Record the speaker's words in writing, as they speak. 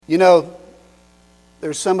You know,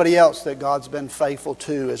 there's somebody else that God's been faithful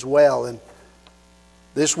to as well. And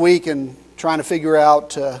this week, in trying to figure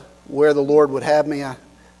out where the Lord would have me, I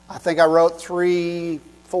think I wrote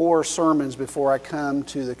 3-4 sermons before I come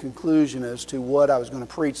to the conclusion as to what I was going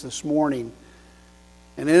to preach this morning.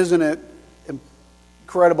 And isn't it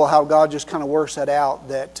incredible how God just kind of works that out,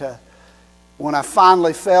 that when I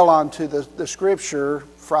finally fell onto the Scripture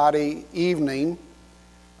Friday evening,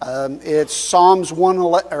 it's Psalms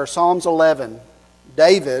 11.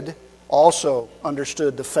 David also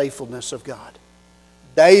understood the faithfulness of God.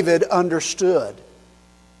 David understood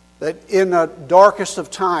that in the darkest of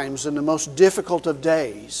times, in the most difficult of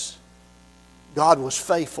days, God was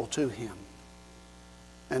faithful to him.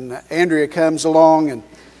 And Andrea comes along, and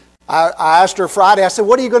I asked her Friday, I said,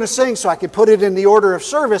 what are you going to sing so I could put it in the order of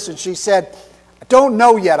service? And she said, I don't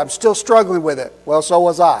know yet. I'm still struggling with it. Well, so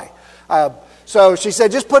was I. So she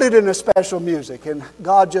said, just put it in a special music. And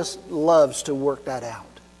God just loves to work that out.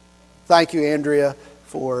 Thank you, Andrea,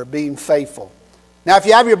 for being faithful. Now, if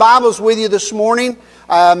you have your Bibles with you this morning,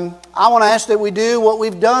 I want to ask that we do what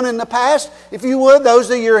we've done in the past. If you would, those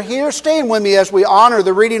of you who are here, stand with me as we honor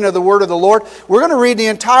the reading of the Word of the Lord. We're going to read the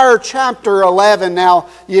entire chapter 11. Now,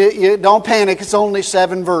 you don't panic. It's only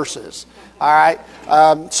 7 verses. All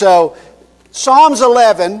right? So, Psalms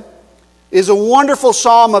 11 is a wonderful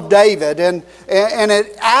psalm of David, and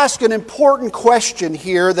it asks an important question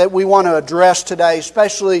here that we want to address today,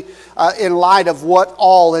 especially in light of what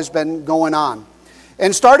all has been going on.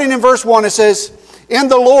 And starting in verse 1, it says, In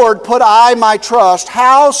the Lord put I my trust.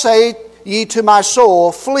 How say ye to my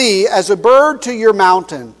soul, Flee as a bird to your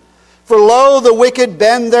mountain? For lo, the wicked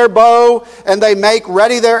bend their bow, and they make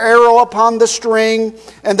ready their arrow upon the string,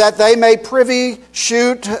 and that they may privy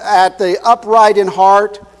shoot at the upright in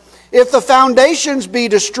heart. If the foundations be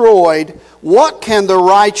destroyed, what can the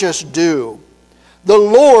righteous do? The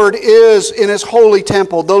Lord is in His holy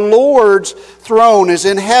temple. The Lord's throne is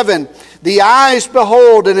in heaven. The eyes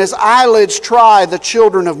behold, and His eyelids try the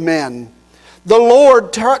children of men. The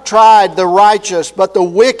Lord tried the righteous, but the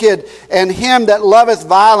wicked and him that loveth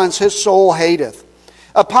violence His soul hateth.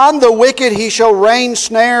 Upon the wicked He shall rain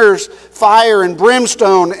snares, fire, and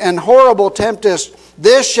brimstone, and horrible tempest.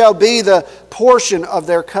 This shall be the portion of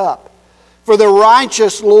their cup. For the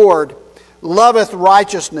righteous Lord loveth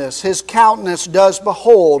righteousness. His countenance does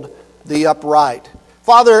behold the upright.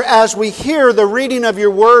 Father, as we hear the reading of your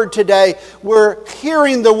word today, we're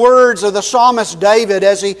hearing the words of the psalmist David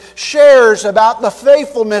as he shares about the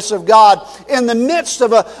faithfulness of God in the midst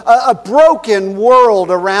of a broken world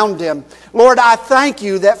around him. Lord, I thank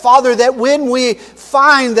you that, Father, that when we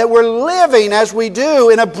find that we're living as we do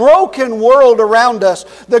in a broken world around us,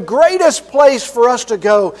 the greatest place for us to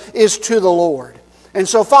go is to the Lord. And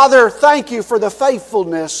so, Father, thank you for the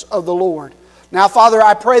faithfulness of the Lord. Now, Father,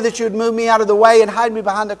 I pray that you would move me out of the way and hide me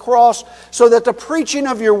behind the cross so that the preaching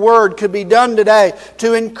of your word could be done today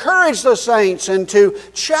to encourage the saints and to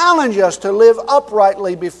challenge us to live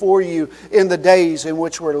uprightly before you in the days in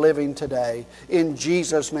which we're living today. In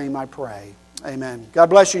Jesus' name I pray. Amen. God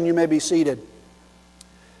bless you, and you may be seated.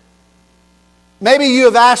 Maybe you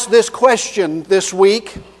have asked this question this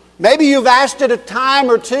week. Maybe you've asked it a time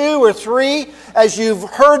or 2 or 3 as you've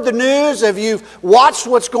heard the news, as you've watched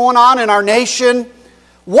what's going on in our nation.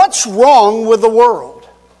 What's wrong with the world?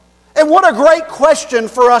 And what a great question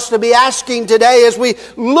for us to be asking today as we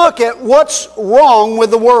look at what's wrong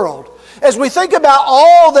with the world. As we think about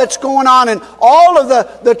all that's going on and all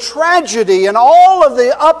of the tragedy and all of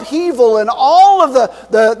the upheaval and all of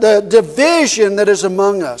the division that is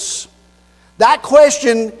among us. That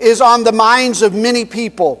question is on the minds of many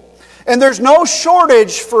people. And there's no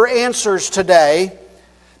shortage for answers today.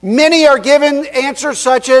 Many are given answers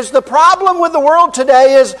such as, the problem with the world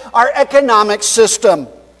today is our economic system,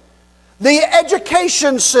 the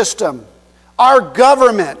education system, our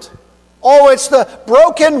government. Oh, it's the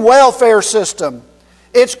broken welfare system.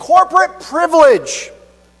 It's corporate privilege.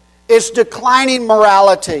 It's declining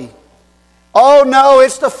morality. Oh no,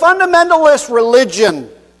 it's the fundamentalist religion.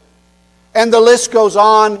 And the list goes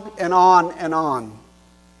on and on and on.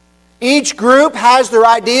 Each group has their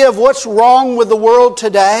idea of what's wrong with the world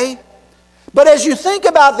today. But as you think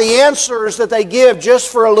about the answers that they give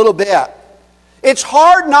just for a little bit, it's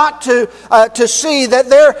hard not to see that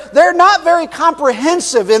they're not very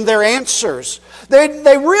comprehensive in their answers.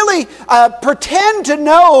 They really pretend to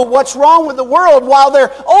know what's wrong with the world while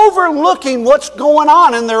they're overlooking what's going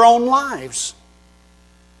on in their own lives.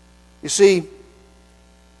 You see,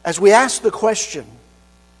 as we ask the question,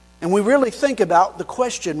 and we really think about the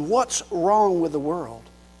question, what's wrong with the world?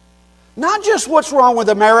 Not just what's wrong with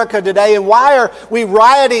America today and why are we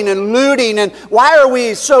rioting and looting and why are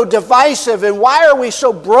we so divisive and why are we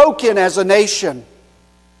so broken as a nation.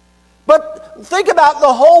 But think about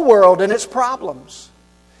the whole world and its problems.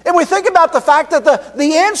 And we think about the fact that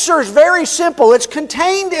the answer is very simple. It's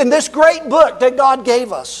contained in this great book that God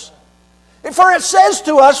gave us. For it says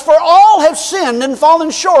to us, for all have sinned and fallen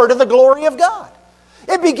short of the glory of God.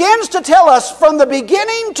 It begins to tell us from the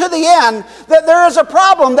beginning to the end that there is a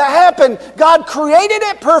problem that happened. God created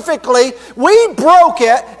it perfectly. We broke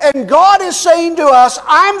it. And God is saying to us,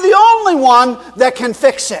 I'm the only one that can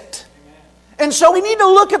fix it. And so we need to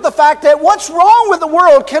look at the fact that what's wrong with the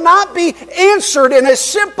world cannot be answered in a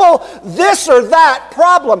simple this or that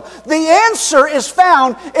problem. The answer is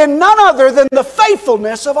found in none other than the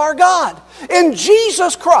faithfulness of our God, in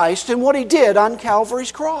Jesus Christ and what He did on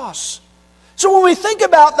Calvary's cross. So when we think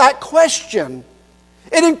about that question,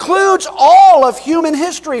 it includes all of human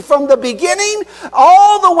history from the beginning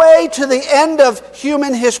all the way to the end of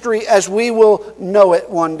human history as we will know it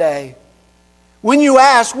one day. When you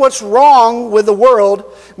ask what's wrong with the world,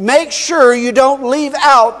 make sure you don't leave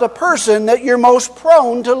out the person that you're most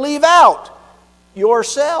prone to leave out,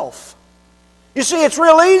 yourself. You see, it's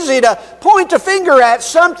real easy to point a finger at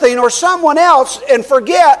something or someone else and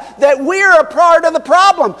forget that we're a part of the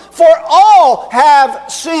problem. For all have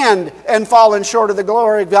sinned and fallen short of the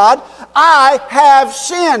glory of God. I have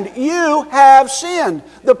sinned. You have sinned.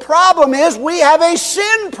 The problem is we have a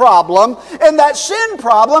sin problem, and that sin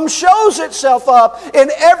problem shows itself up in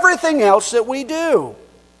everything else that we do.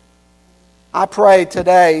 I pray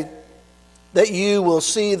today that you will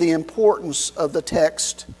see the importance of the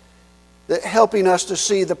text, that helping us to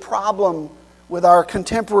see the problem with our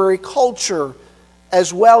contemporary culture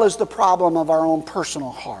as well as the problem of our own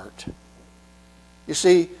personal heart. You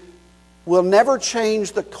see, we'll never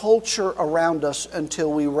change the culture around us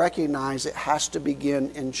until we recognize it has to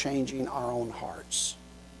begin in changing our own hearts.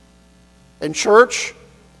 And church,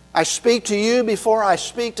 I speak to you before I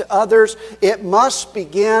speak to others. It must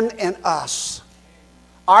begin in us.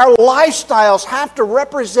 Our lifestyles have to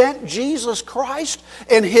represent Jesus Christ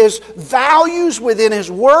and His values within His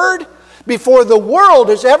Word before the world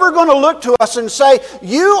is ever going to look to us and say,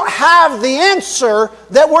 you have the answer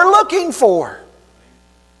that we're looking for.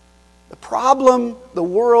 The problem the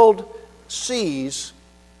world sees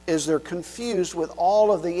is they're confused with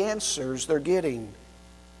all of the answers they're getting,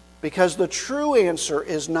 because the true answer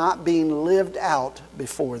is not being lived out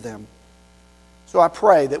before them. So I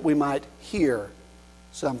pray that we might hear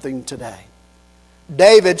something today.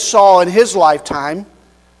 David saw in his lifetime,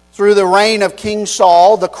 through the reign of King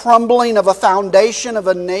Saul, the crumbling of a foundation of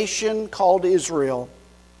a nation called Israel.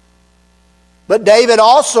 But David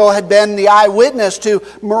also had been the eyewitness to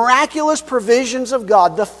miraculous provisions of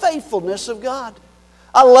God, the faithfulness of God.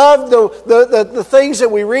 I love the things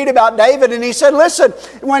that we read about David. And he said, listen,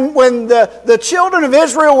 when the children of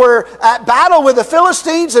Israel were at battle with the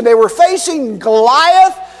Philistines and they were facing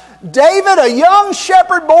Goliath, David, a young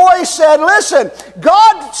shepherd boy, said, listen,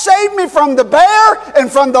 God saved me from the bear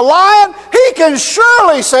and from the lion. He can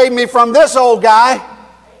surely save me from this old guy.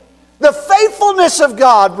 The faithfulness of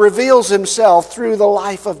God reveals Himself through the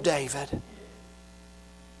life of David.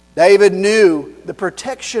 David knew the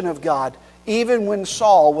protection of God even when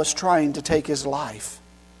Saul was trying to take his life.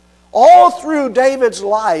 All through David's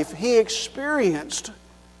life, he experienced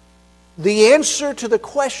the answer to the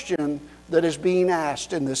question that is being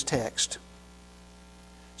asked in this text.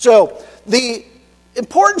 So, the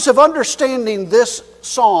importance of understanding this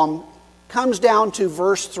psalm comes down to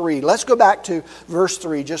verse 3. Let's go back to verse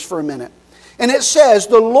 3 just for a minute. And it says,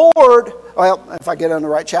 the Lord, well, if I get on the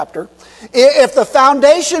right chapter, if the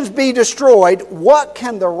foundations be destroyed, what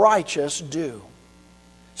can the righteous do?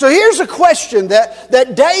 So here's a question that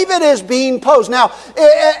David is being posed. Now,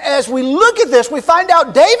 as we look at this, we find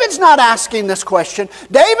out David's not asking this question.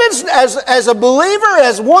 David's, as a believer,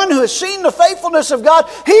 as one who has seen the faithfulness of God,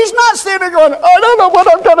 he's not sitting there going, I don't know what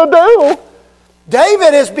I'm going to do.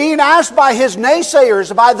 David is being asked by his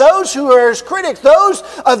naysayers, by those who are his critics, those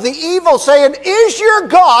of the evil, saying, is your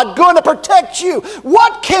God going to protect you?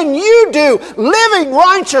 What can you do living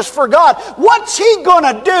righteous for God? What's He going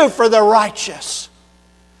to do for the righteous?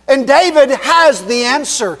 And David has the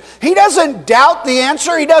answer. He doesn't doubt the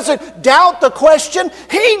answer. He doesn't doubt the question.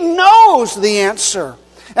 He knows the answer.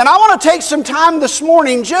 And I want to take some time this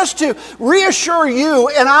morning just to reassure you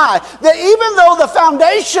and I that even though the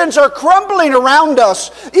foundations are crumbling around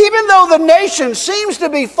us, even though the nation seems to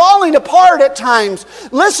be falling apart at times,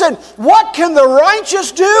 listen, what can the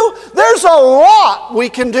righteous do? There's a lot we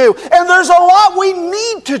can do, and there's a lot we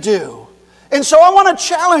need to do. And so I want to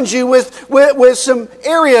challenge you with some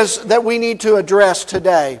areas that we need to address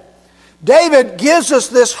today. David gives us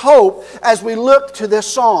this hope as we look to this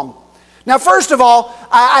psalm. Now, first of all,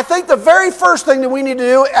 I think the very first thing that we need to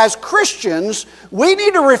do as Christians, we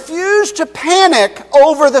need to refuse to panic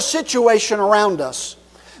over the situation around us.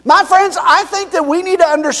 My friends, I think that we need to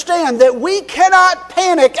understand that we cannot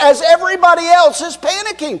panic as everybody else is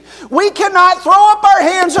panicking. We cannot throw up our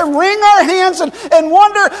hands and wring our hands and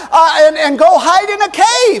wonder and go hide in a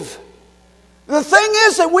cave. The thing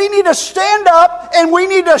is that we need to stand up and we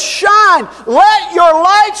need to shine. Let your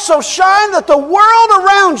light so shine that the world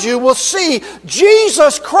around you will see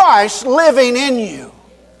Jesus Christ living in you.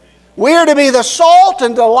 We are to be the salt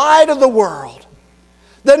and the light of the world.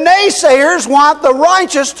 The naysayers want the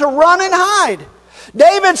righteous to run and hide.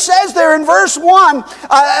 David says there in verse 1,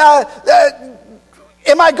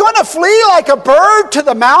 am I going to flee like a bird to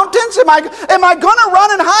the mountains? Am I going to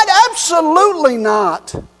run and hide? Absolutely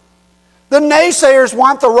not. The naysayers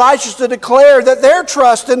want the righteous to declare that their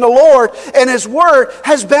trust in the Lord and His Word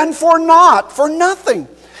has been for naught, for nothing.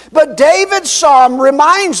 But David's psalm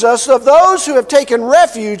reminds us of those who have taken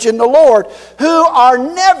refuge in the Lord, who are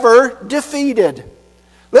never defeated.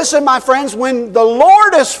 Listen, my friends, when the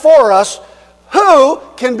Lord is for us, who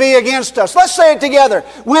can be against us? Let's say it together.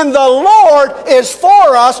 When the Lord is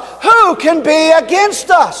for us, who can be against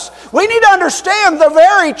us? We need to understand the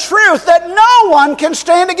very truth that no one can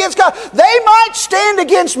stand against God. They might stand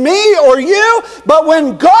against me or you, but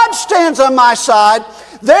when God stands on my side,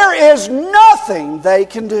 there is nothing they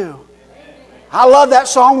can do. I love that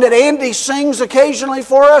song that Andy sings occasionally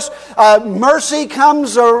for us. Mercy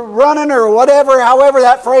comes or running or whatever, however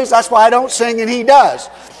that phrase, that's why I don't sing and he does.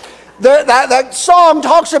 That song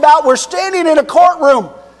talks about we're standing in a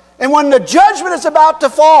courtroom and when the judgment is about to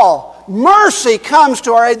fall, mercy comes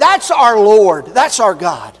to our aid. That's our Lord. That's our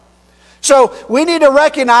God. So we need to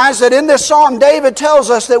recognize that in this psalm, David tells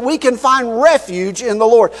us that we can find refuge in the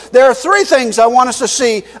Lord. There are three things I want us to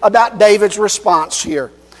see about David's response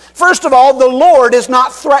here. First of all, the Lord is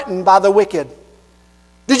not threatened by the wicked.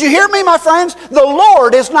 Did you hear me, my friends? The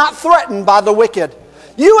Lord is not threatened by the wicked.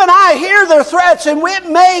 You and I hear their threats and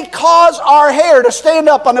it may cause our hair to stand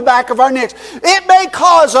up on the back of our necks. It may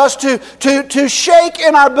cause us to shake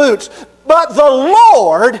in our boots. But the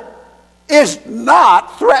Lord is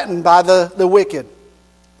not threatened by the wicked.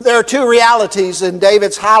 There are two realities in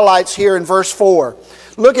David's highlights here in verse 4.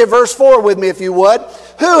 Look at verse 4 with me if you would.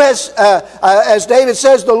 Who has, as David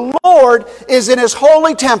says, the Lord is in His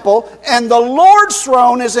holy temple, and the Lord's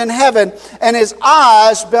throne is in heaven, and His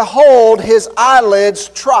eyes behold, His eyelids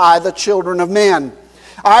try the children of men.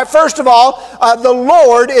 All right, first of all, the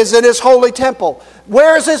Lord is in His holy temple.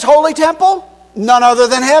 Where is His holy temple? None other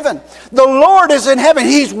than heaven. The Lord is in heaven.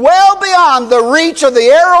 He's well beyond the reach of the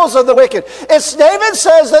arrows of the wicked. It's David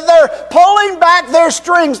says that they're pulling back their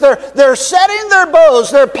strings. They're setting their bows.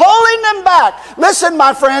 They're pulling them back. Listen,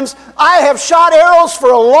 my friends, I have shot arrows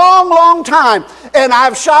for a long, long time. And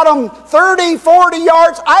I've shot them 30, 40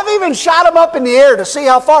 yards. I've even shot them up in the air to see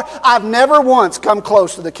how far. I've never once come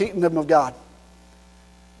close to the kingdom of God.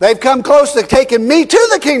 They've come close to taking me to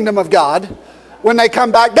the kingdom of God when they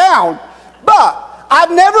come back down. But I've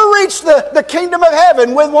never reached the kingdom of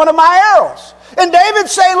heaven with one of my arrows. And David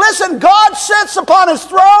saying, listen, God sits upon His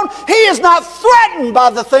throne. He is not threatened by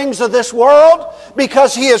the things of this world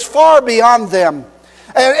because He is far beyond them.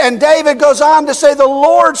 And David goes on to say the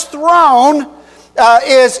Lord's throne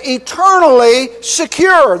is eternally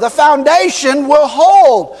secure. The foundation will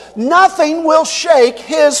hold. Nothing will shake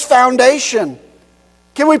His foundation.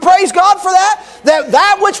 Can we praise God for that?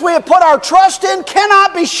 That which we have put our trust in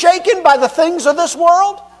cannot be shaken by the things of this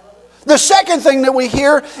world. The second thing that we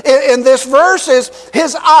hear in this verse is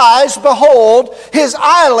His eyes behold, His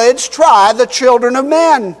eyelids try the children of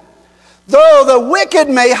men. Though the wicked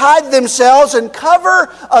may hide themselves in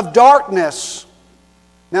cover of darkness.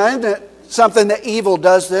 Now, isn't it something that evil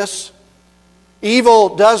does this?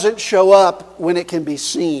 Evil doesn't show up when it can be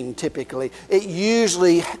seen, typically. It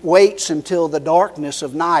usually waits until the darkness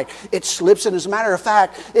of night. It slips in. As a matter of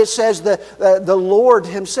fact, it says that the Lord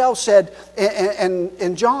Himself said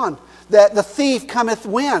in John that the thief cometh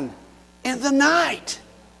when? In the night.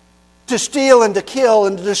 To steal and to kill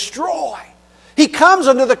and to destroy. He comes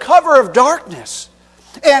under the cover of darkness.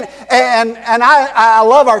 And I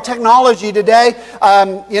love our technology today.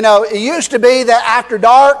 It used to be that after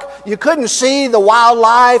dark you couldn't see the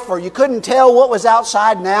wildlife or you couldn't tell what was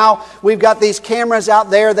outside. Now we've got these cameras out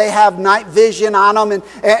there. They have night vision on them,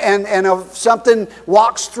 and if something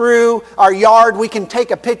walks through our yard, we can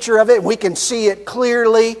take a picture of it. We can see it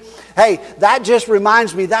clearly. Hey, that just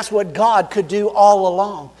reminds me that's what God could do all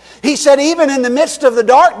along. He said even in the midst of the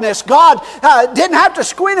darkness, God didn't have to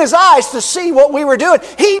squint His eyes to see what we were doing.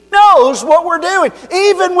 He knows what we're doing,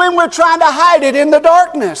 even when we're trying to hide it in the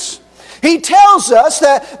darkness. He tells us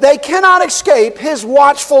that they cannot escape His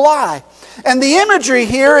watchful eye. And the imagery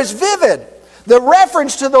here is vivid. The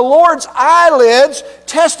reference to the Lord's eyelids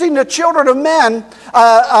testing the children of men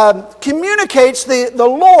communicates the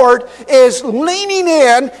Lord is leaning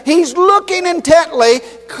in. He's looking intently,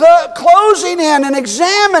 closing in and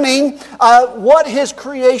examining what His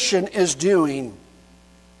creation is doing.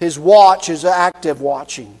 His watch is active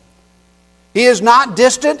watching. He is not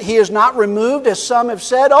distant. He is not removed, as some have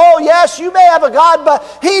said. Oh, yes, you may have a God,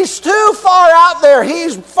 but He's too far out there.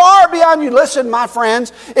 He's far beyond you. Listen, my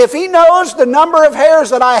friends, if He knows the number of hairs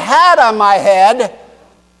that I had on my head,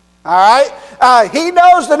 all right, He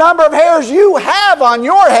knows the number of hairs you have on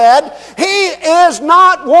your head. He is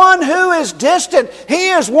not one who is distant. He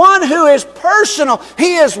is one who is personal.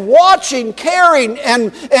 He is watching, caring,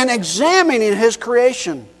 and examining His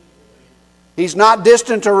creation. He's not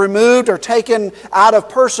distant or removed or taken out of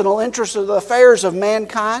personal interest in the affairs of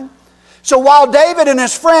mankind. So while David and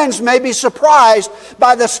his friends may be surprised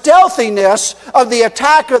by the stealthiness of the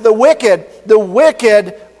attack of the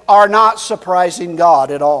wicked are not surprising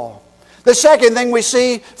God at all. The second thing we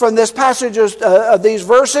see from this passage of these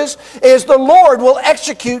verses is the Lord will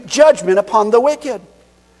execute judgment upon the wicked.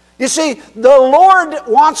 You see, the Lord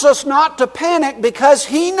wants us not to panic because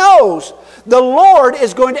He knows the Lord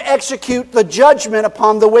is going to execute the judgment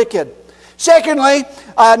upon the wicked. Secondly,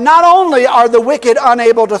 not only are the wicked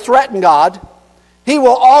unable to threaten God, He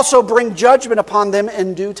will also bring judgment upon them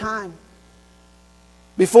in due time.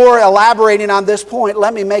 Before elaborating on this point,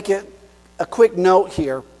 let me make it a quick note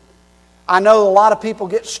here. I know a lot of people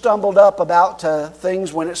get stumbled up about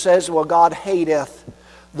things when it says, well, God hateth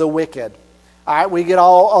the wicked. All right, we get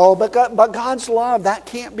but God's love, that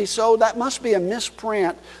can't be so. That must be a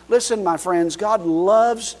misprint. Listen, my friends, God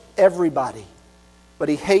loves everybody, but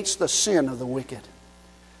He hates the sin of the wicked.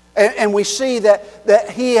 And we see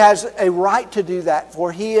that He has a right to do that,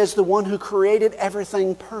 for He is the one who created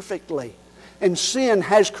everything perfectly. And sin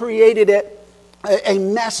has created a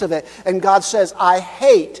mess of it. And God says, I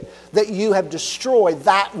hate that you have destroyed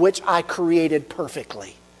that which I created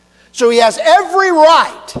perfectly. So He has every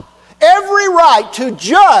right to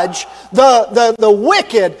judge the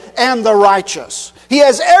wicked and the righteous. He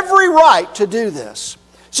has every right to do this.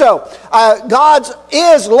 So, God's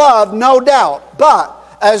is love, no doubt. But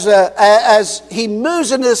as He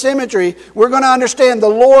moves into this imagery, we're going to understand the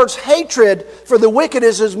Lord's hatred for the wicked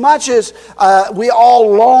is as much as we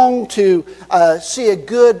all long to see a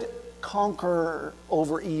good conquer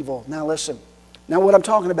over evil. Now listen. Now what I'm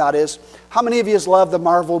talking about is, how many of you love the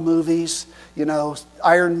Marvel movies? You know,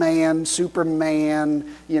 Iron Man,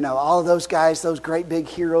 Superman, you know, all of those guys, those great big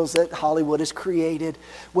heroes that Hollywood has created.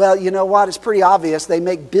 Well, you know what? It's pretty obvious. They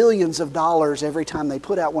make billions of dollars every time they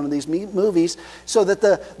put out one of these movies so that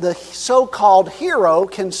the so-called hero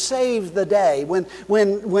can save the day.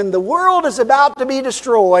 When the world is about to be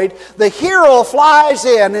destroyed, the hero flies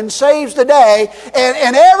in and saves the day,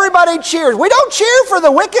 and everybody cheers. We don't cheer for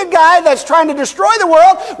the wicked guy that's trying to destroy the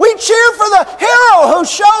world. We cheer for the hero who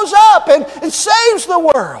shows up and saves the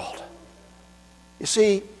world. You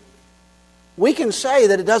see, we can say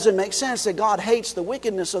that it doesn't make sense that God hates the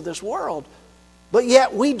wickedness of this world, but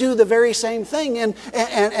yet we do the very same thing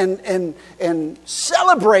and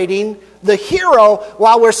celebrating the hero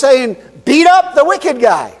while we're saying, beat up the wicked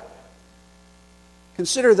guy.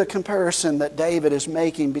 Consider the comparison that David is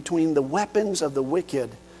making between the weapons of the wicked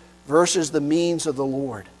versus the means of the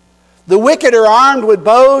Lord. The wicked are armed with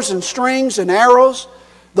bows and strings and arrows.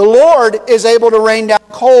 The Lord is able to rain down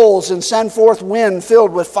coals and send forth wind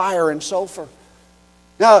filled with fire and sulfur.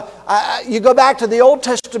 Now, you go back to the Old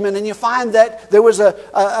Testament and you find that there was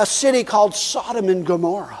a city called Sodom and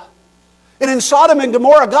Gomorrah. And in Sodom and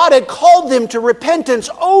Gomorrah, God had called them to repentance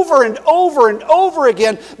over and over and over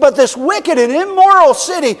again. But this wicked and immoral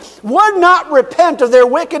city would not repent of their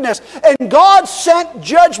wickedness. And God sent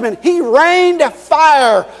judgment. He rained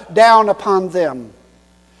fire down upon them.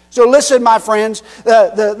 So listen, my friends,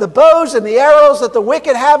 the bows and the arrows that the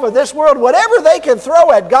wicked have of this world, whatever they can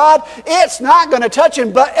throw at God, it's not going to touch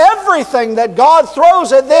Him. But everything that God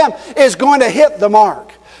throws at them is going to hit the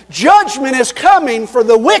mark. Judgment is coming for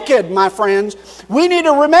the wicked, my friends. We need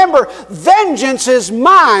to remember, vengeance is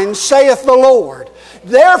mine, saith the Lord.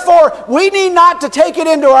 Therefore, we need not to take it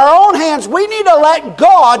into our own hands. We need to let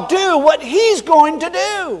God do what He's going to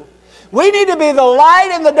do. We need to be the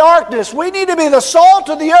light in the darkness. We need to be the salt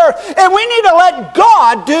of the earth. And we need to let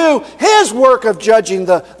God do His work of judging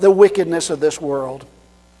the wickedness of this world.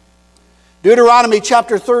 Deuteronomy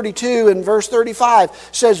chapter 32 and verse 35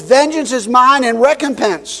 says, "Vengeance is mine and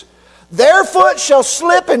recompense. Their foot shall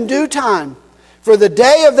slip in due time. For the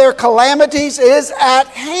day of their calamities is at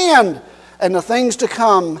hand, and the things to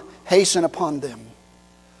come hasten upon them."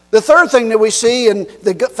 The third thing that we see in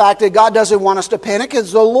the fact that God doesn't want us to panic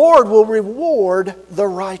is the Lord will reward the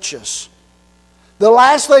righteous. The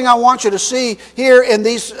last thing I want you to see here in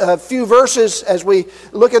these few verses as we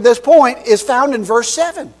look at this point is found in verse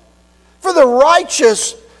 7. "For the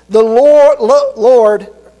righteous, the Lord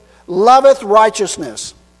loveth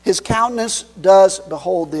righteousness. His countenance does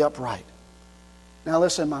behold the upright." Now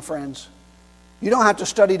listen, my friends. You don't have to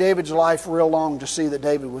study David's life real long to see that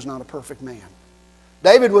David was not a perfect man.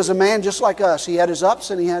 David was a man just like us. He had his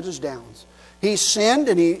ups and he had his downs. He sinned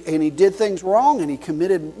and he did things wrong and he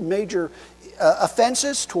committed major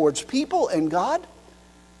offenses towards people and God.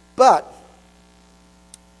 But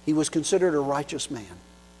he was considered a righteous man.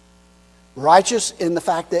 Righteous in the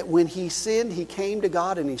fact that when he sinned, he came to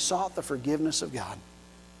God and he sought the forgiveness of God.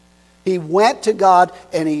 He went to God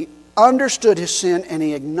and he understood his sin and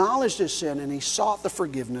he acknowledged his sin and he sought the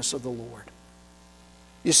forgiveness of the Lord.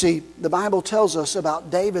 You see, the Bible tells us about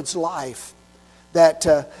David's life that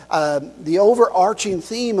the overarching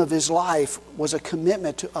theme of his life was a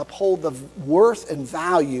commitment to uphold the worth and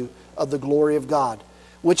value of the glory of God,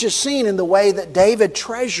 which is seen in the way that David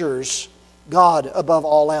treasures God above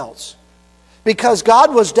all else. Because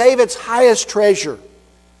God was David's highest treasure,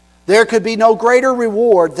 there could be no greater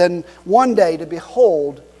reward than one day to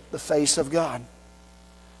behold the face of God.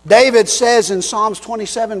 David says in Psalms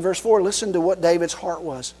 27 verse 4, listen to what David's heart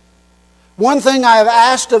was. "One thing I have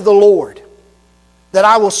asked of the Lord, that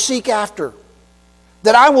I will seek after,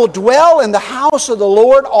 that I will dwell in the house of the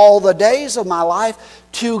Lord all the days of my life,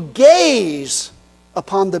 to gaze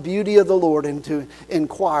upon the beauty of the Lord and to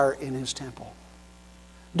inquire in His temple."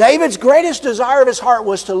 David's greatest desire of his heart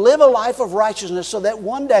was to live a life of righteousness so that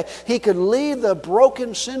one day he could leave the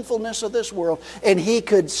broken sinfulness of this world and he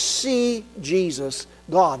could see Jesus,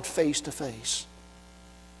 God, face to face.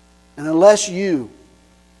 And unless you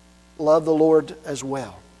love the Lord as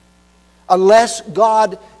well, unless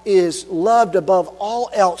God is loved above all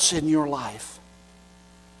else in your life,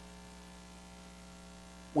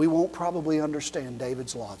 we won't probably understand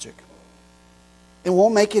David's logic. It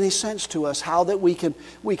won't make any sense to us how that we can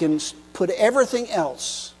put everything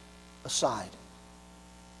else aside.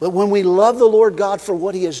 But when we love the Lord God for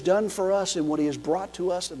what He has done for us and what He has brought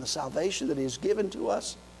to us and the salvation that He has given to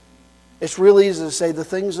us, it's really easy to say the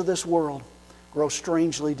things of this world grow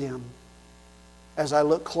strangely dim as I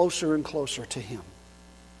look closer and closer to Him.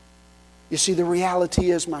 You see, the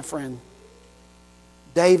reality is, my friend,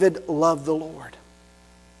 David loved the Lord.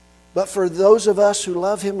 But for those of us who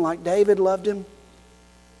love Him like David loved Him,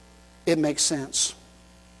 it makes sense.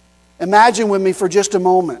 Imagine with me for just a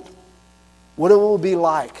moment what it will be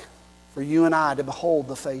like for you and I to behold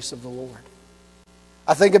the face of the Lord.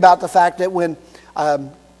 I think about the fact that when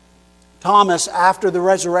Thomas, after the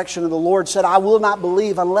resurrection of the Lord, said, "I will not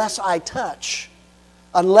believe unless I touch,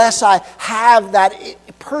 unless I have that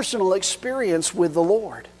personal experience with the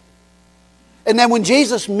Lord." And then when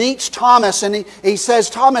Jesus meets Thomas and he says,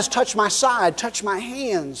 "Thomas, touch my side, touch my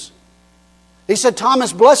hands." He said,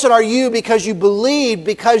 "Thomas, blessed are you because you believed,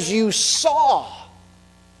 because you saw.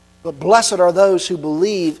 But blessed are those who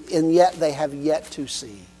believe and yet they have yet to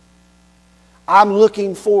see." I'm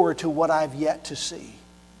looking forward to what I've yet to see.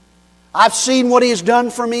 I've seen what He has done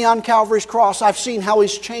for me on Calvary's cross. I've seen how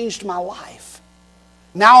He's changed my life.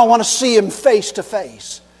 Now I want to see Him face to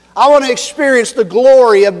face. I want to experience the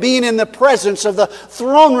glory of being in the presence of the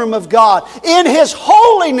throne room of God, in His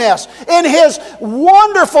holiness, in His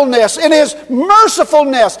wonderfulness, in His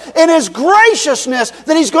mercifulness, in His graciousness,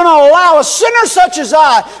 that He's going to allow a sinner such as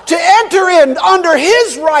I to enter in under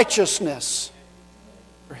His righteousness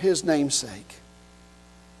for His name's sake.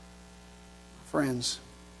 Friends,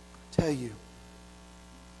 I tell you,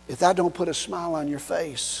 if that don't put a smile on your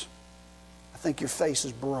face, I think your face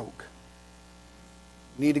is broke.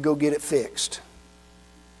 You need to go get it fixed.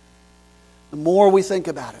 The more we think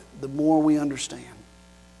about it, the more we understand.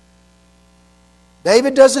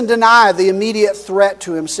 David doesn't deny the immediate threat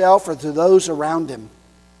to himself or to those around him,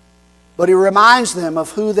 but he reminds them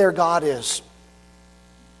of who their God is.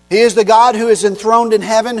 He is the God who is enthroned in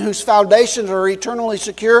heaven, whose foundations are eternally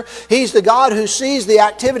secure. He's the God who sees the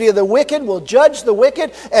activity of the wicked, will judge the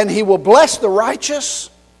wicked, and He will bless the righteous.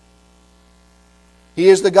 He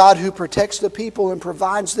is the God who protects the people and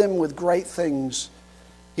provides them with great things.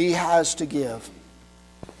 He He has to give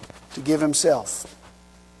Himself.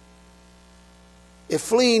 If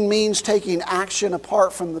fleeing means taking action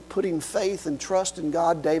apart from putting faith and trust in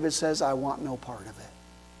God, David says, I want no part of it.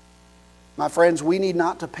 My friends, we need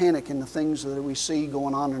not to panic in the things that we see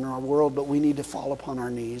going on in our world, but we need to fall upon our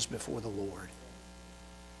knees before the Lord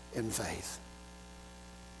in faith.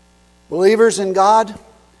 Believers in God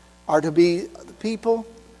are to be the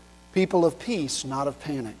people of peace, not of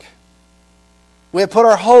panic. We have put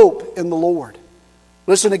our hope in the Lord.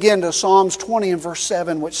 Listen again to Psalms 20 and verse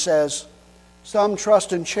 7, which says, some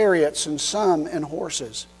trust in chariots and some in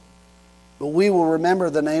horses, but we will remember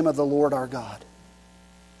the name of the Lord our God.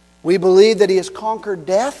 We believe that He has conquered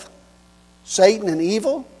death, Satan and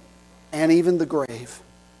evil, and even the grave.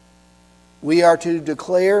 We are to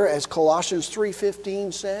declare, as Colossians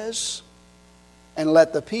 3:15 says, and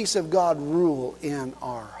let the peace of God rule in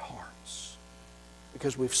our hearts,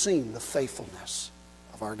 because we've seen the faithfulness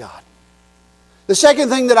of our God. The second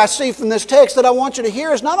thing that I see from this text that I want you to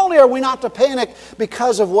hear is not only are we not to panic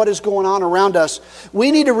because of what is going on around us,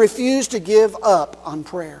 we need to refuse to give up on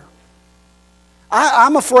prayer.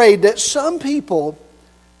 I'm afraid that some people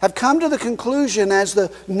have come to the conclusion, as the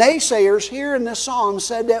naysayers here in this psalm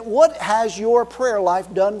said, that what has your prayer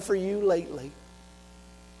life done for you lately?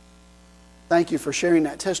 Thank you for sharing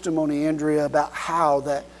that testimony, Andrea, about how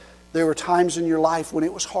that there were times in your life when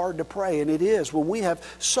it was hard to pray, and it is. When we have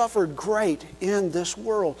suffered great in this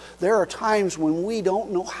world, there are times when we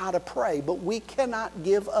don't know how to pray, but we cannot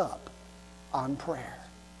give up on prayer.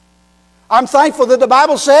 I'm thankful that the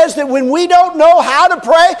Bible says that when we don't know how to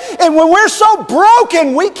pray, and when we're so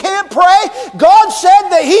broken we can't pray, God said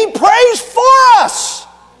that He prays for us.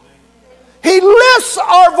 He lifts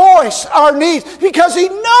our voice, our needs, because He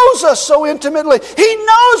knows us so intimately. He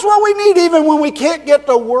knows what we need even when we can't get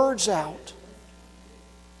the words out.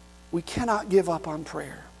 We cannot give up on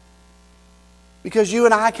prayer. Because you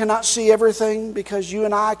and I cannot see everything, because you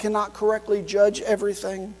and I cannot correctly judge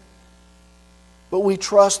everything. But we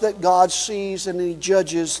trust that God sees and He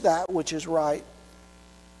judges that which is right.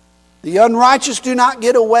 The unrighteous do not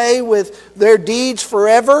get away with their deeds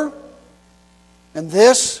forever. And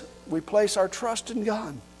this, we place our trust in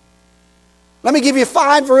God. Let me give you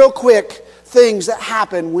 5 real quick things that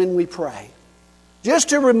happen when we pray. Just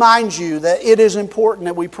to remind you that it is important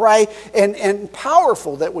that we pray and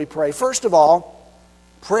powerful that we pray. First of all,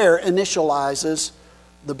 prayer initializes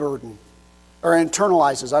the burden. Or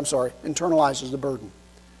internalizes the burden.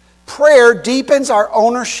 Prayer deepens our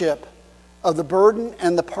ownership of the burden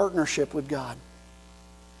and the partnership with God.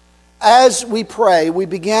 As we pray, we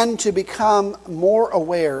begin to become more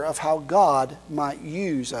aware of how God might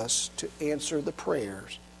use us to answer the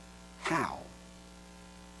prayers. How?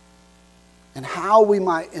 And how He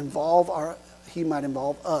might involve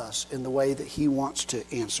us in the way that He wants to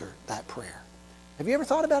answer that prayer. Have you ever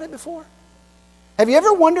thought about it before? Have you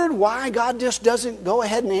ever wondered why God just doesn't go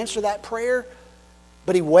ahead and answer that prayer,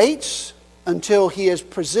 but He waits until He has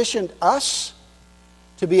positioned us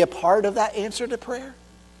to be a part of that answer to prayer?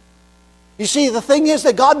 You see, the thing is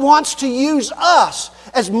that God wants to use us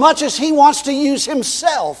as much as He wants to use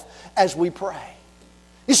Himself as we pray.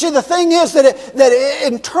 You see, the thing is that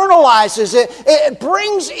it internalizes, it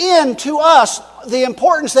brings in to us the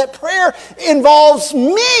importance that prayer involves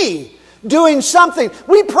me doing something.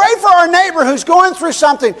 We pray for our neighbor who's going through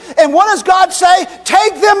something. And what does God say?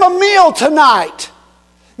 Take them a meal tonight.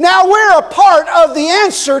 Now we're a part of the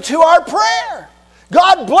answer to our prayer.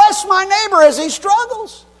 God bless my neighbor as he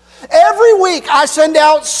struggles. Every week I send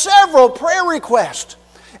out several prayer requests.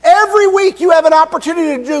 Every week you have an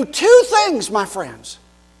opportunity to do 2 things, my friends.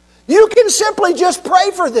 You can simply just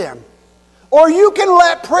pray for them. Or you can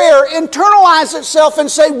let prayer internalize itself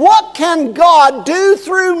and say, what can God do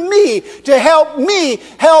through me to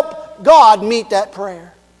help God meet that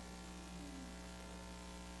prayer?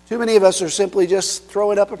 Too many of us are simply just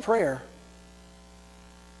throwing up a prayer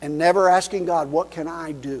and never asking God, what can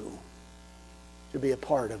I do to be a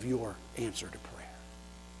part of your answer to prayer?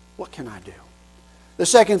 What can I do? The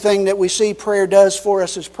second thing that we see prayer does for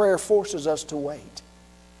us is prayer forces us to wait.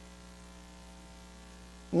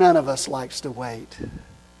 None of us likes to wait.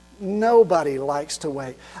 Nobody likes to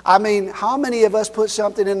wait. I mean, how many of us put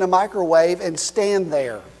something in the microwave and stand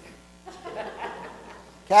there?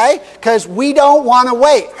 Okay? Because we don't want to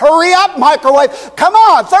wait. Hurry up, microwave. Come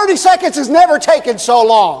on, 30 seconds has never taken so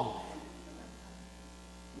long.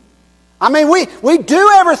 I mean, we do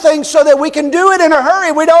everything so that we can do it in a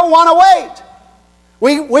hurry. We don't want to wait.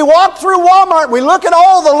 We walk through Walmart, we look at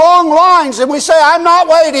all the long lines, and we say, I'm not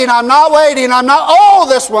waiting, oh,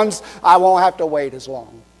 this one's, I won't have to wait as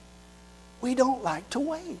long. We don't like to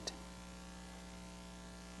wait.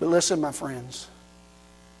 But listen, my friends,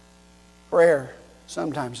 prayer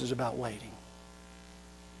sometimes is about waiting.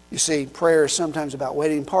 You see, prayer is sometimes about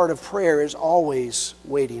waiting. Part of prayer is always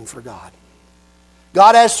waiting for God.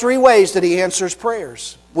 God has three ways that He answers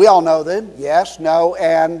prayers. We all know them. Yes, no,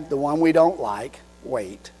 and the one we don't like,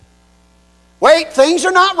 wait. Wait, things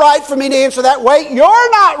are not right for me to answer that. Wait,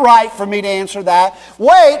 you're not right for me to answer that.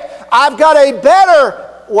 Wait, I've got a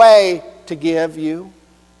better way to give you.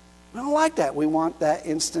 We don't like that. We want that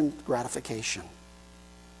instant gratification.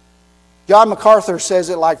 John MacArthur says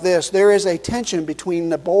it like this: there is a tension between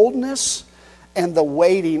the boldness and the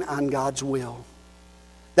waiting on God's will.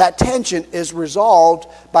 That tension is resolved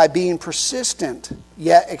by being persistent,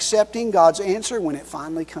 yet accepting God's answer when it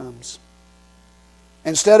finally comes.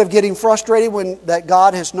 Instead of getting frustrated when that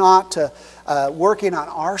God is not working on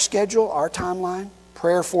our schedule, our timeline,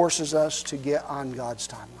 prayer forces us to get on God's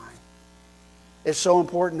timeline. It's so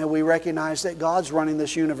important that we recognize that God's running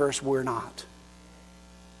this universe, we're not.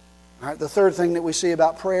 All right, the third thing that we see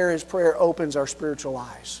about prayer is prayer opens our spiritual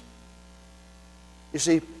eyes. You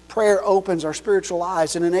see, prayer opens our spiritual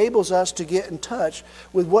eyes and enables us to get in touch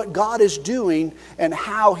with what God is doing and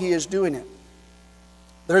how He is doing it.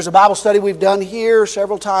 There's a Bible study we've done here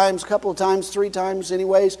several times, a couple of times, 3 times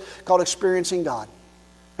anyways, called Experiencing God.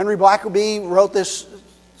 Henry Blackaby wrote this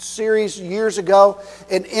series years ago,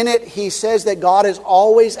 and in it he says that God is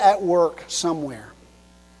always at work somewhere.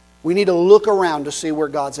 We need to look around to see where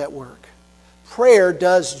God's at work. Prayer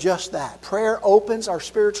does just that. Prayer opens our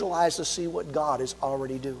spiritual eyes to see what God is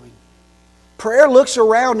already doing. Prayer looks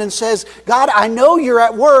around and says, God, I know you're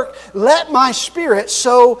at work. Let my spirit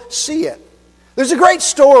so see it. There's a great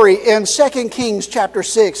story in 2 Kings chapter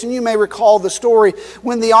 6, and you may recall the story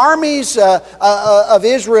when the armies of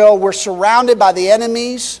Israel were surrounded by the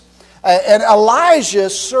enemies, and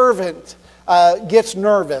Elijah's servant gets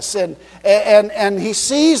nervous, and he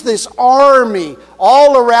sees this army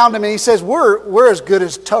all around him, and he says, "We're as good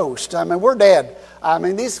as toast. I mean, we're dead. I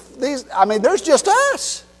mean, there's just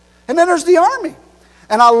us, and then there's the army."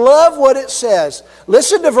 And I love what it says.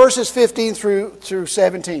 Listen to verses 15 through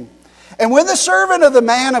 17. And when the servant of the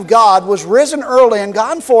man of God was risen early and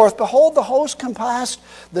gone forth, behold, the host compassed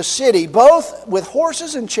the city, both with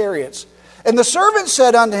horses and chariots. And the servant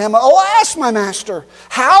said unto him, Alas, my master,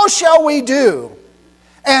 how shall we do?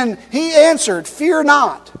 And he answered, Fear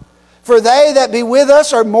not, for they that be with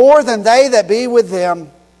us are more than they that be with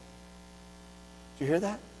them. Did you hear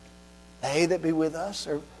that? They that be with us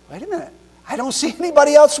are... Wait a minute. I don't see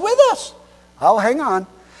anybody else with us. Oh, hang on.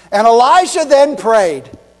 And Elisha then prayed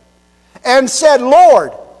and said,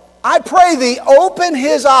 Lord, I pray thee, open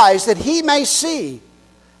his eyes that he may see.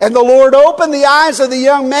 And the Lord opened the eyes of the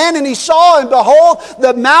young man, and he saw, and behold,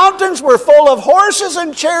 the mountains were full of horses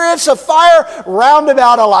and chariots of fire round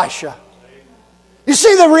about Elisha. You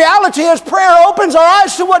see, the reality is prayer opens our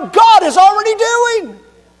eyes to what God is already doing.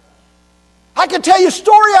 I can tell you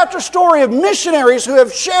story after story of missionaries who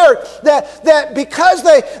have shared that because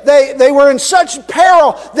they were in such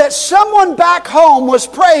peril that someone back home was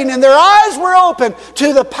praying and their eyes were open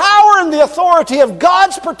to the power and the authority of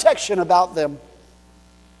God's protection about them.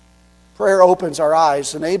 Prayer opens our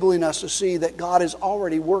eyes, enabling us to see that God is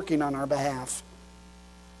already working on our behalf.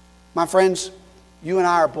 My friends, you and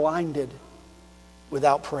I are blinded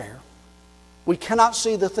without prayer. We cannot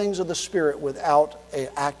see the things of the Spirit without an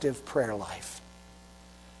active prayer life.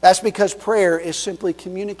 That's because prayer is simply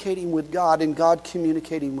communicating with God and God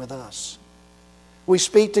communicating with us. We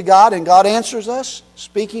speak to God and God answers us,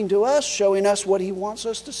 speaking to us, showing us what He wants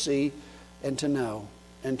us to see and to know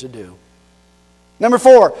and to do. Number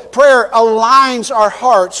 4, prayer aligns our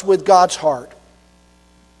hearts with God's heart.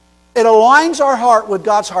 It aligns our heart with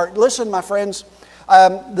God's heart. Listen, my friends,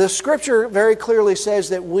 the Scripture very clearly says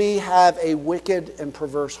that we have a wicked and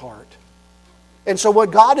perverse heart. And so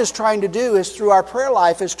what God is trying to do is through our prayer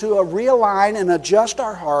life is to realign and adjust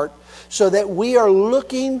our heart so that we are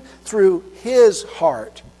looking through His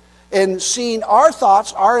heart and seeing our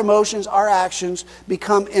thoughts, our emotions, our actions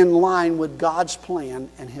become in line with God's plan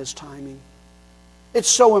and His timing. It's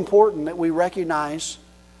so important that we recognize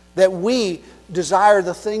that we desire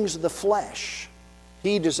the things of the flesh.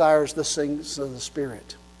 He desires the things of the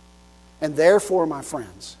Spirit. And therefore, my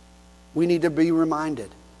friends, we need to be reminded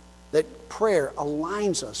that prayer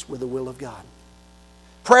aligns us with the will of God.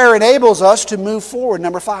 Prayer enables us to move forward.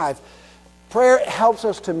 Number 5, prayer helps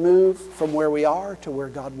us to move from where we are to where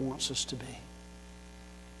God wants us to be.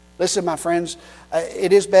 Listen, my friends,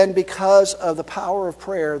 it has been because of the power of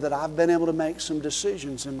prayer that I've been able to make some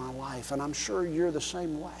decisions in my life, and I'm sure you're the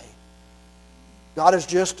same way. God has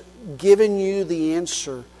just given you the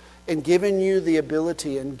answer and giving you the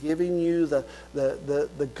ability and giving you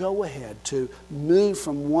the go-ahead to move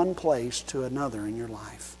from one place to another in your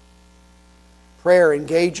life. Prayer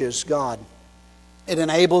engages God. It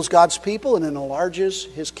enables God's people and it enlarges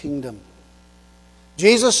His kingdom.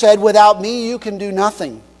 Jesus said, "Without me you can do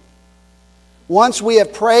nothing." Once we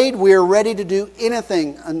have prayed, we are ready to do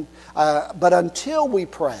anything. But until we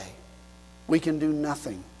pray, we can do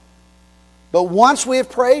nothing. But once we have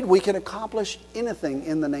prayed, we can accomplish anything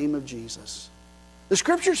in the name of Jesus. The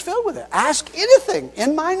Scripture's filled with it. Ask anything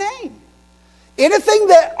in my name. Anything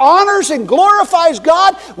that honors and glorifies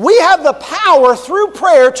God, we have the power through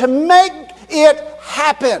prayer to make it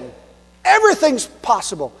happen. Everything's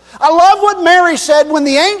possible. I love what Mary said when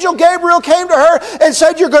the angel Gabriel came to her and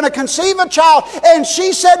said, "You're going to conceive a child." And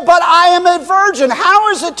she said, "But I am a virgin. How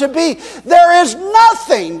is it to be?" There is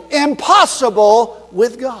nothing impossible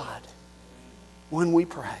with God when we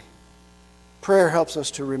pray. Prayer helps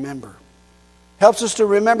us to remember. Helps us to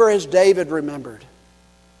remember as David remembered.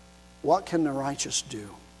 What can the righteous do?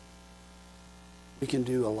 We can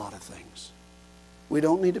do a lot of things. We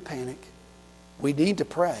don't need to panic. We need to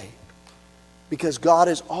pray. Because God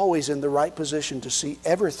is always in the right position to see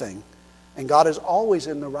everything. And God is always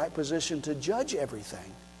in the right position to judge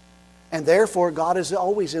everything. And therefore, God is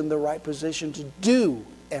always in the right position to do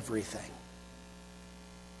everything.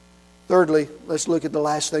 Thirdly, let's look at the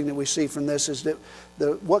last thing that we see from this is that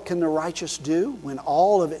what can the righteous do when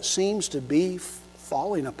all of it seems to be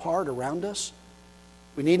falling apart around us?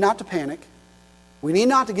 We need not to panic. We need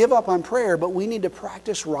not to give up on prayer, but we need to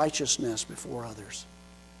practice righteousness before others.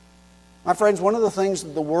 My friends, one of the things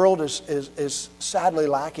that the world is sadly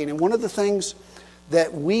lacking, and one of the things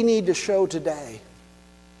that we need to show today,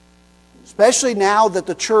 especially now that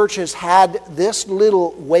the church has had this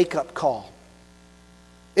little wake-up call,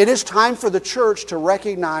 it is time for the church to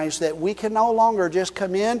recognize that we can no longer just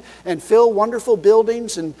come in and fill wonderful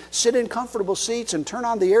buildings and sit in comfortable seats and turn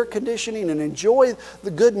on the air conditioning and enjoy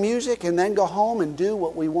the good music and then go home and do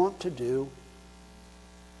what we want to do.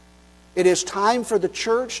 It is time for the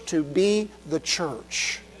church to be the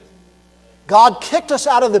church. God kicked us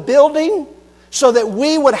out of the building so that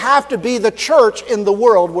we would have to be the church in the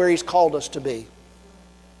world where He's called us to be.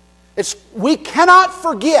 We cannot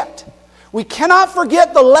forget. We cannot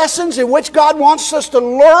forget the lessons in which God wants us to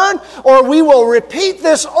learn, or we will repeat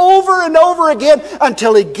this over and over again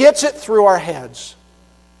until He gets it through our heads.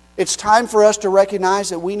 It's time for us to recognize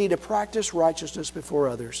that we need to practice righteousness before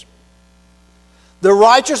others. The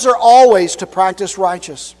righteous are always to practice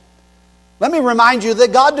righteous. Let me remind you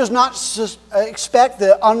that God does not expect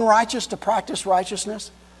the unrighteous to practice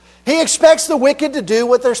righteousness. He expects the wicked to do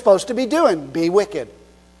what they're supposed to be doing, be wicked.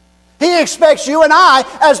 He expects you and I,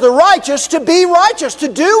 as the righteous, to be righteous, to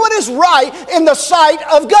do what is right in the sight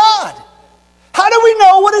of God. How do we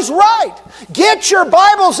know what is right? Get your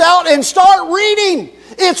Bibles out and start reading.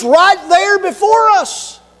 It's right there before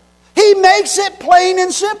us. He makes it plain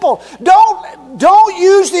and simple. Don't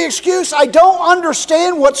use the excuse, "I don't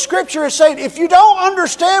understand what Scripture is saying." If you don't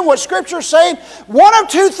understand what Scripture is saying, one of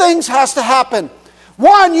two things has to happen.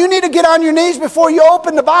 One, you need to get on your knees before you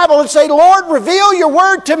open the Bible and say, "Lord, reveal your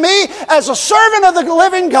word to me as a servant of the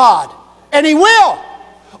living God." And He will.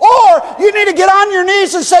 Or you need to get on your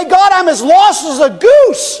knees and say, "God, I'm as lost as a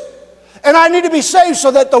goose, and I need to be saved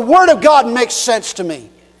so that the Word of God makes sense to me."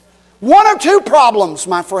 One of two problems,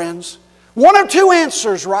 my friends. One of two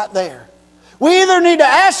answers right there. We either need to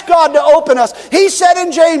ask God to open us. He said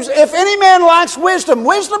in James, "If any man lacks wisdom,"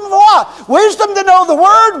 wisdom of what? Wisdom to know the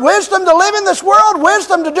Word, wisdom to live in this world,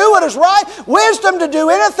 wisdom to do what is right, wisdom to do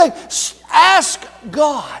anything. Ask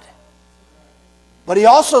God. But He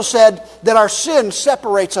also said that our sin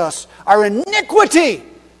separates us. Our iniquity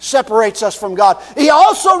separates us from God. He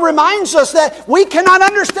also reminds us that we cannot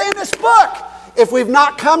understand this book if we've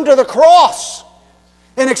not come to the cross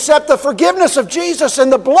and accept the forgiveness of Jesus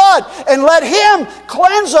and the blood and let Him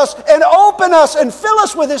cleanse us and open us and fill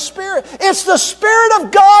us with His Spirit. It's the Spirit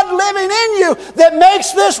of God living in you that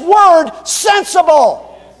makes this Word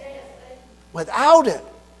sensible. Without it,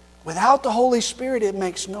 without the Holy Spirit, it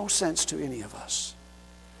makes no sense to any of us.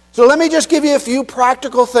 So let me just give you a few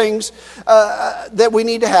practical things that we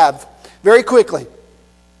need to have very quickly.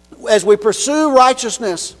 As we pursue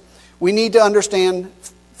righteousness, we need to understand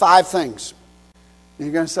 5 things. And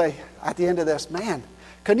you're going to say at the end of this, "Man,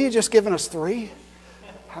 couldn't you just given us 3?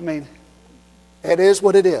 I mean, it is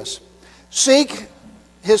what it is. Seek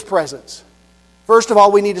His presence. First of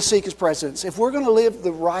all, we need to seek His presence. If we're going to live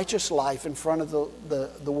the righteous life in front of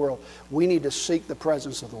the world, we need to seek the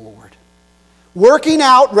presence of the Lord. Working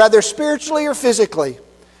out, whether spiritually or physically,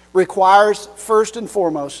 requires first and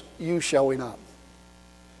foremost you showing up.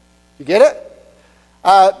 You get it?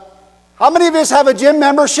 How many of us have a gym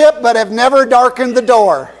membership but have never darkened the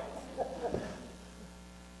door?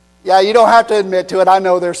 Yeah, you don't have to admit to it. I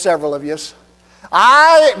know there's several of you.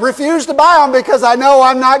 I refuse to buy them because I know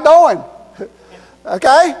I'm not going.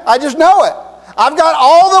 Okay? I just know it. I've got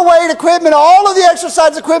all the weight equipment, all of the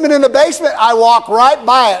exercise equipment in the basement. I walk right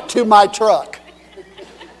by it to my truck.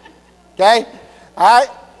 Okay? All right?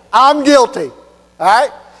 I'm guilty. All right?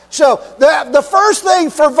 So the first thing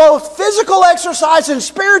for both physical exercise and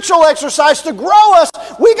spiritual exercise to grow us,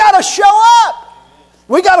 we got to show up.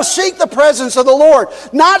 We got to seek the presence of the Lord.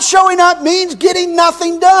 Not showing up means getting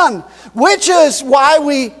nothing done, which is why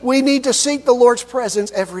we need to seek the Lord's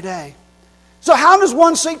presence every day. So how does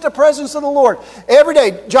one seek the presence of the Lord? Every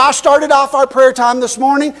day. Josh started off our prayer time this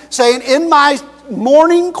morning saying, in my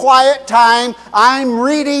morning quiet time, I'm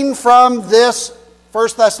reading from this 1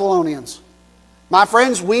 Thessalonians. My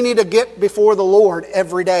friends, we need to get before the Lord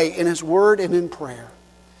every day in His Word and in prayer.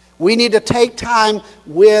 We need to take time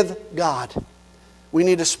with God. We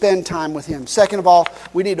need to spend time with Him. Second of all,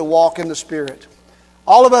 we need to walk in the Spirit.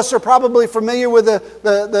 All of us are probably familiar with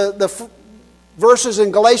the verses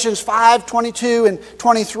in Galatians 5, 22 and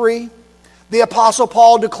 23. The Apostle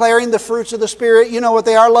Paul declaring the fruits of the Spirit. You know what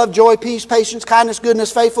they are: love, joy, peace, patience, kindness,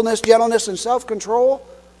 goodness, faithfulness, gentleness, and self-control.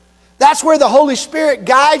 That's where the Holy Spirit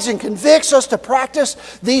guides and convicts us to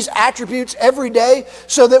practice these attributes every day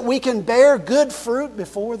so that we can bear good fruit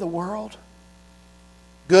before the world.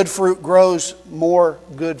 Good fruit grows more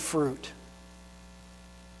good fruit.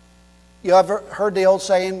 You ever heard the old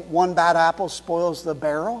saying, one bad apple spoils the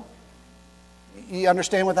barrel? You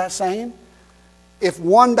understand what that's saying? If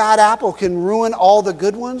one bad apple can ruin all the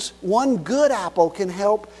good ones, one good apple can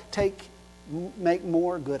help make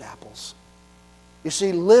more good apples. You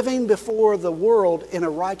see, living before the world in a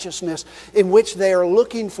righteousness in which they are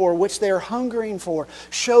looking for, which they are hungering for,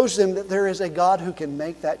 shows them that there is a God who can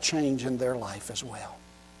make that change in their life as well.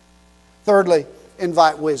 Thirdly,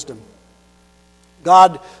 invite wisdom.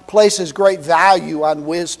 God places great value on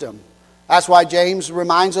wisdom. That's why James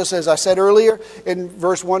reminds us, as I said earlier, in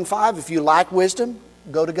verse 1:5, if you lack wisdom,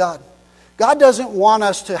 go to God. God doesn't want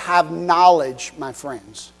us to have knowledge, my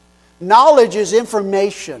friends. Knowledge is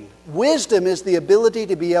information. Wisdom is the ability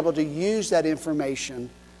to be able to use that information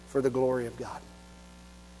for the glory of God.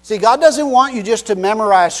 See, God doesn't want you just to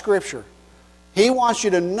memorize Scripture. He wants you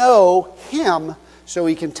to know Him so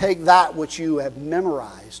He can take that which you have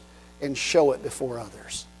memorized and show it before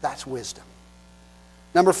others. That's wisdom.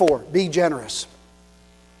 Number 4, be generous.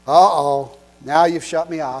 Uh-oh, now you've shut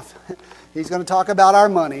me off. He's going to talk about our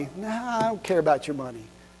money. No, I don't care about your money.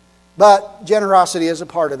 But generosity is a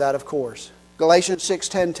part of that, of course. Galatians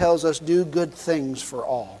 6:10 tells us, do good things for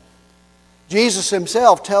all. Jesus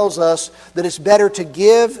Himself tells us that it's better to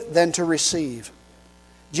give than to receive.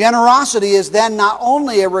 Generosity is then not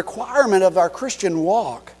only a requirement of our Christian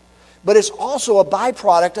walk, but it's also a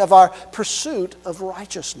byproduct of our pursuit of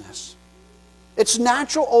righteousness. It's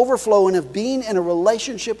natural overflowing of being in a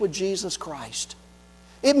relationship with Jesus Christ.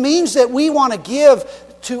 It means that we want to give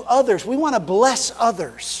to others. We want to bless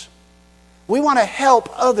others. We want to help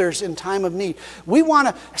others in time of need. We want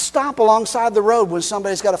to stop alongside the road when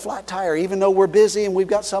somebody's got a flat tire, even though we're busy and we've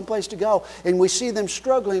got someplace to go, and we see them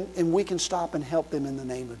struggling, and we can stop and help them in the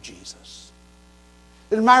name of Jesus.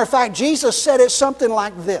 As a matter of fact, Jesus said it something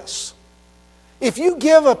like this: if you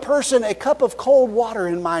give a person a cup of cold water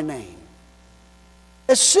in my name,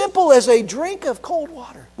 as simple as a drink of cold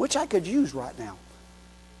water, which I could use right now,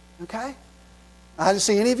 okay? I didn't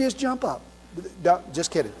see any of you jump up.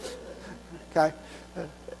 Just kidding. Okay?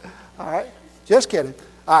 All right? Just kidding.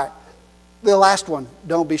 All right. The last one,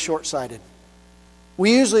 don't be short-sighted.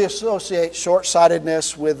 We usually associate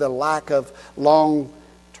short-sightedness with a lack of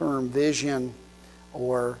long-term vision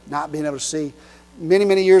or not being able to see. Many,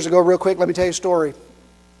 many years ago, real quick, let me tell you a story.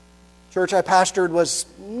 Church I pastored was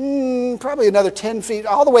probably another 10 feet,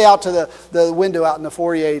 all the way out to the window out in the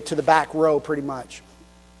foyer to the back row pretty much.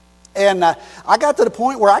 And I got to the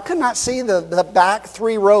point where I could not see the back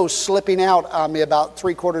 3 rows slipping out on me about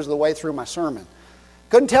 3/4 of the way through my sermon.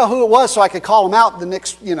 Couldn't tell who it was, so I could call them out the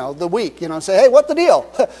next, the week, and say, hey, what the deal?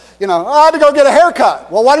 I had to go get a haircut.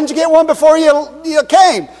 Well, why didn't you get one before you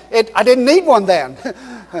came? I didn't need one then.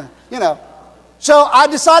 So I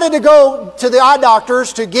decided to go to the eye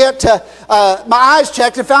doctors to get my eyes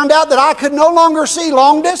checked and found out that I could no longer see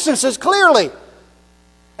long distances clearly.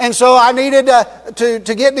 And so I needed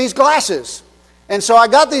to get these glasses. And so I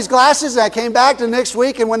got these glasses, and I came back the next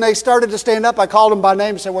week, and when they started to stand up, I called them by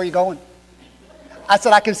name and said, where are you going? I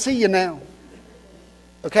said, I can see you now.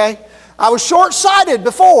 Okay? I was short-sighted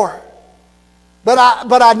before. But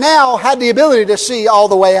I now had the ability to see all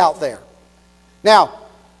the way out there. Now,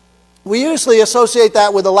 we usually associate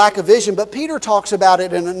that with a lack of vision, but Peter talks about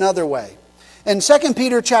it in another way. In 2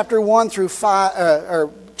 Peter chapter 1 through 5,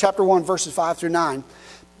 or chapter 1 verses 5 through 9,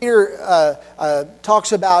 Peter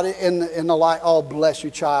talks about it in the light. Oh, bless you,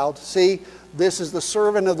 child. See, this is the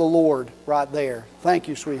servant of the Lord right there. Thank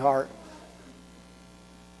you, sweetheart.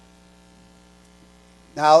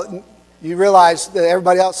 Now, you realize that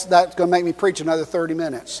everybody else, that's going to make me preach another 30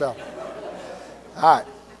 minutes. So, all right.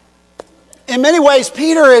 In many ways,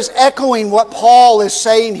 Peter is echoing what Paul is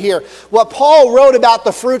saying here. What Paul wrote about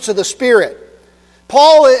the fruits of the Spirit.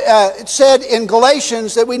 Paul said in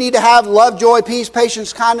Galatians that we need to have love, joy, peace,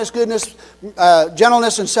 patience, kindness, goodness,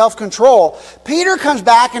 gentleness, and self-control. Peter comes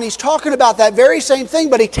back and he's talking about that very same thing,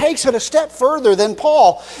 but he takes it a step further than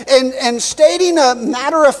Paul. And stating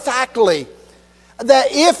matter-of-factly that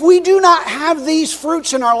if we do not have these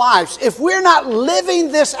fruits in our lives, if we're not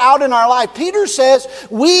living this out in our life, Peter says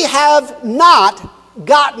we have not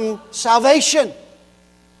gotten salvation.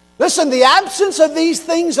 Listen, the absence of these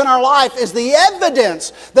things in our life is the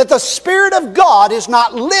evidence that the Spirit of God is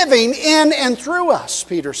not living in and through us,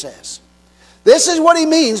 Peter says. This is what he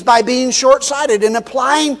means by being short-sighted and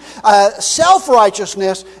applying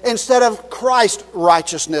self-righteousness instead of Christ's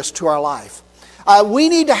righteousness to our life. We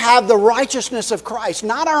need to have the righteousness of Christ,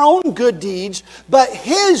 not our own good deeds, but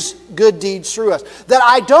His good deeds through us. That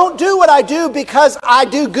I don't do what I do because I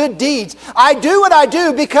do good deeds. I do what I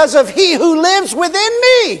do because of He who lives within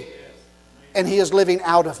me. And He is living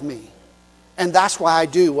out of me. And that's why I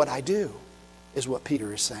do what I do, is what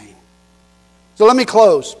Peter is saying. So let me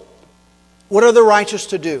close. What are the righteous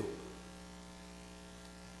to do?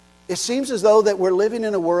 It seems as though that we're living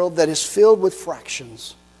in a world that is filled with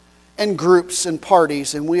fractions and groups and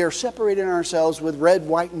parties, and we are separating ourselves with red,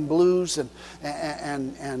 white, and blues,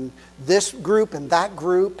 and this group and that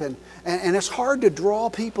group, and it's hard to draw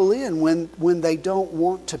people in when they don't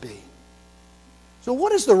want to be. So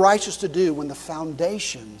what is the righteous to do when the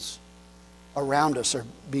foundations around us are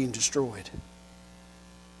being destroyed?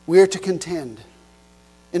 We are to contend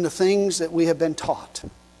in the things that we have been taught.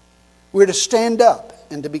 We are to stand up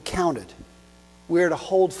and to be counted. We are to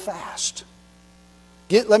hold fast.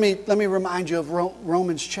 Let me remind you of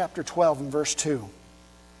Romans chapter 12 and verse 2.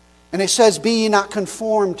 And it says, "Be ye not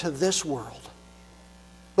conformed to this world,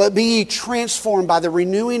 but be ye transformed by the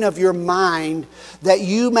renewing of your mind, that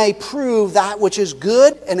you may prove that which is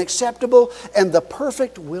good and acceptable and the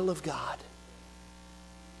perfect will of God."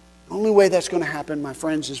 The only way that's going to happen, my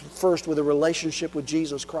friends, is first with a relationship with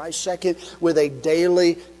Jesus Christ. Second, with a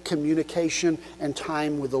daily communication and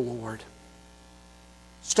time with the Lord.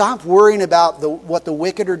 Stop worrying about what the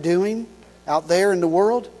wicked are doing out there in the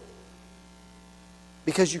world,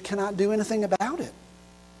 because you cannot do anything about it.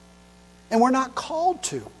 And we're not called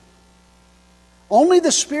to. Only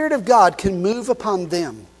the Spirit of God can move upon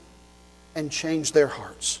them and change their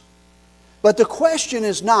hearts. But the question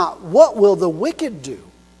is not, what will the wicked do?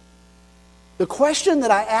 The question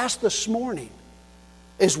that I asked this morning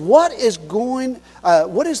is, what is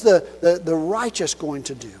the righteous going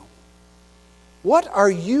to do? What are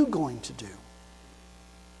you going to do?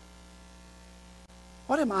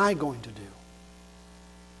 What am I going to do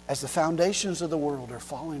as the foundations of the world are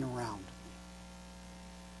falling around me?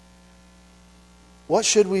 What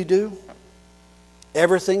should we do?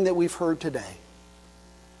 Everything that we've heard today.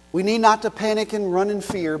 We need not to panic and run in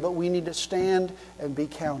fear, but we need to stand and be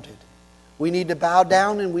counted. We need to bow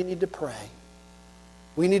down and we need to pray.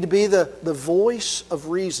 We need to be the voice of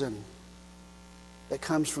reason that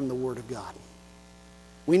comes from the Word of God.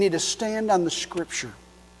 We need to stand on the Scripture,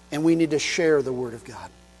 and we need to share the Word of God.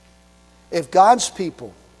 If God's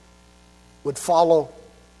people would follow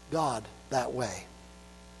God that way,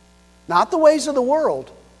 not the ways of the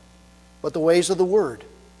world, but the ways of the Word.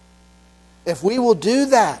 If we will do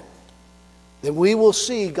that, then we will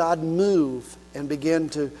see God move and begin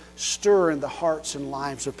to stir in the hearts and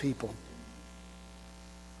lives of people.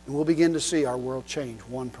 And we'll begin to see our world change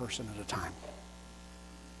one person at a time.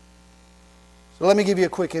 So let me give you a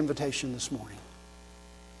quick invitation this morning.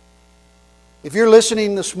 If you're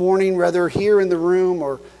listening this morning, whether here in the room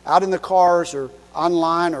or out in the cars or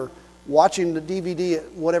online or watching the DVD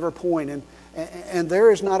at whatever point, and there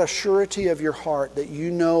is not a surety of your heart that you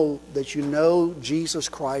know Jesus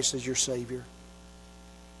Christ as your Savior,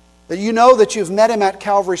 that you know that you've met Him at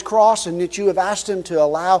Calvary's cross and that you have asked Him to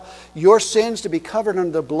allow your sins to be covered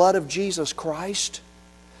under the blood of Jesus Christ,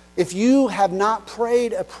 if you have not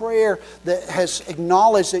prayed a prayer that has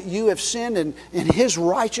acknowledged that you have sinned and His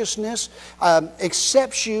righteousness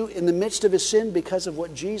accepts you in the midst of His sin because of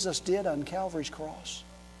what Jesus did on Calvary's cross,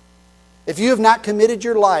 if you have not committed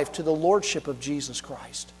your life to the Lordship of Jesus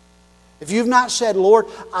Christ, if you've not said, Lord,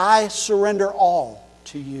 I surrender all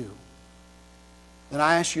to you, then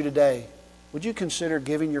I ask you today, would you consider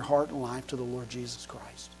giving your heart and life to the Lord Jesus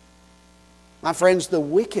Christ? My friends, the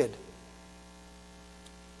wicked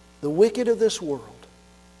of this world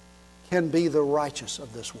can be the righteous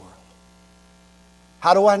of this world.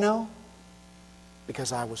 How do I know?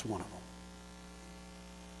 Because I was one of them.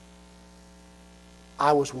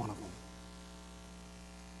 I was one of them.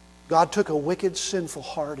 God took a wicked, sinful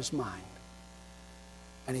heart as mine,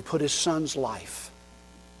 and He put His Son's life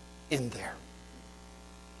in there.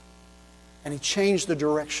 And He changed the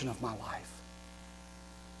direction of my life.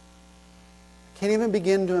 I can't even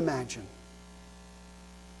begin to imagine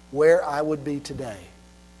where I would be today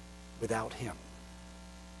without Him.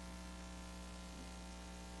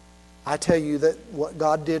 I tell you that what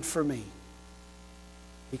God did for me,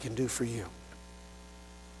 He can do for you.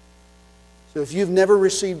 So if you've never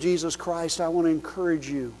received Jesus Christ, I want to encourage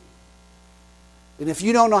you. And if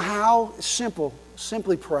you don't know how, it's simple.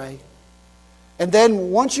 Simply pray. And then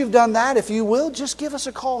once you've done that, if you will, just give us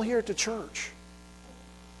a call here at the church.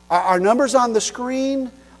 Our number's on the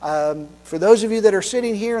screen. For those of you that are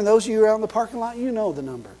sitting here and those of you who are out in the parking lot, you know the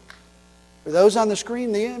number. For those on the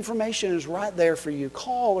screen, the information is right there for you.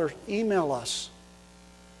 Call or email us.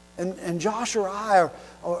 And Josh or I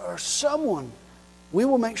or someone, we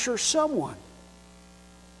will make sure someone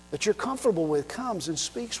that you're comfortable with comes and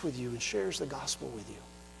speaks with you and shares the gospel with you.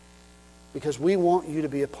 Because we want you to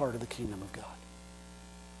be a part of the kingdom of God.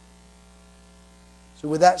 So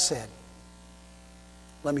with that said,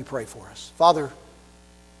 let me pray for us. Father,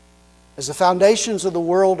 as the foundations of the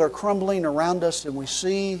world are crumbling around us and we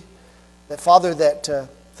see that, Father, that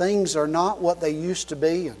things are not what they used to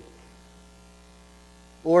be, and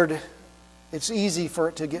Lord, it's easy for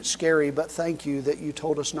it to get scary, but thank you that you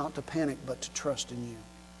told us not to panic but to trust in you.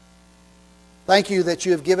 Thank you that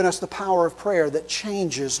you have given us the power of prayer that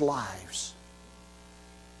changes lives.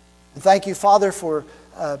 And thank you, Father, for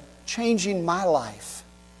changing my life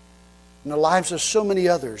and the lives of so many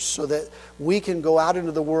others so that we can go out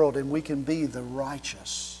into the world and we can be the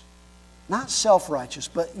righteous. Not self-righteous,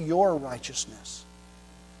 but your righteousness.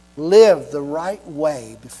 Live the right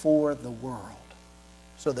way before the world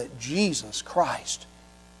so that Jesus Christ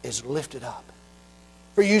is lifted up.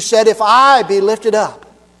 For you said, if I be lifted up,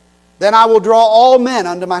 then I will draw all men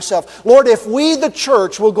unto myself. Lord, if we, the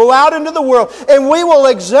church, will go out into the world and we will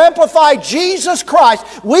exemplify Jesus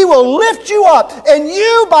Christ, we will lift you up, and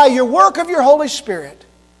you, by your work of your Holy Spirit,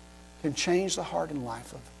 can change the heart and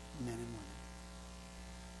life of men and women.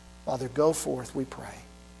 Father, go forth, we pray.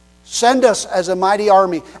 Send us as a mighty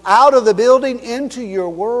army out of the building into your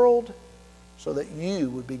world so that you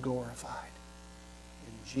would be glorified.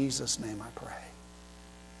 In Jesus' name I pray.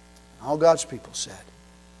 All God's people said,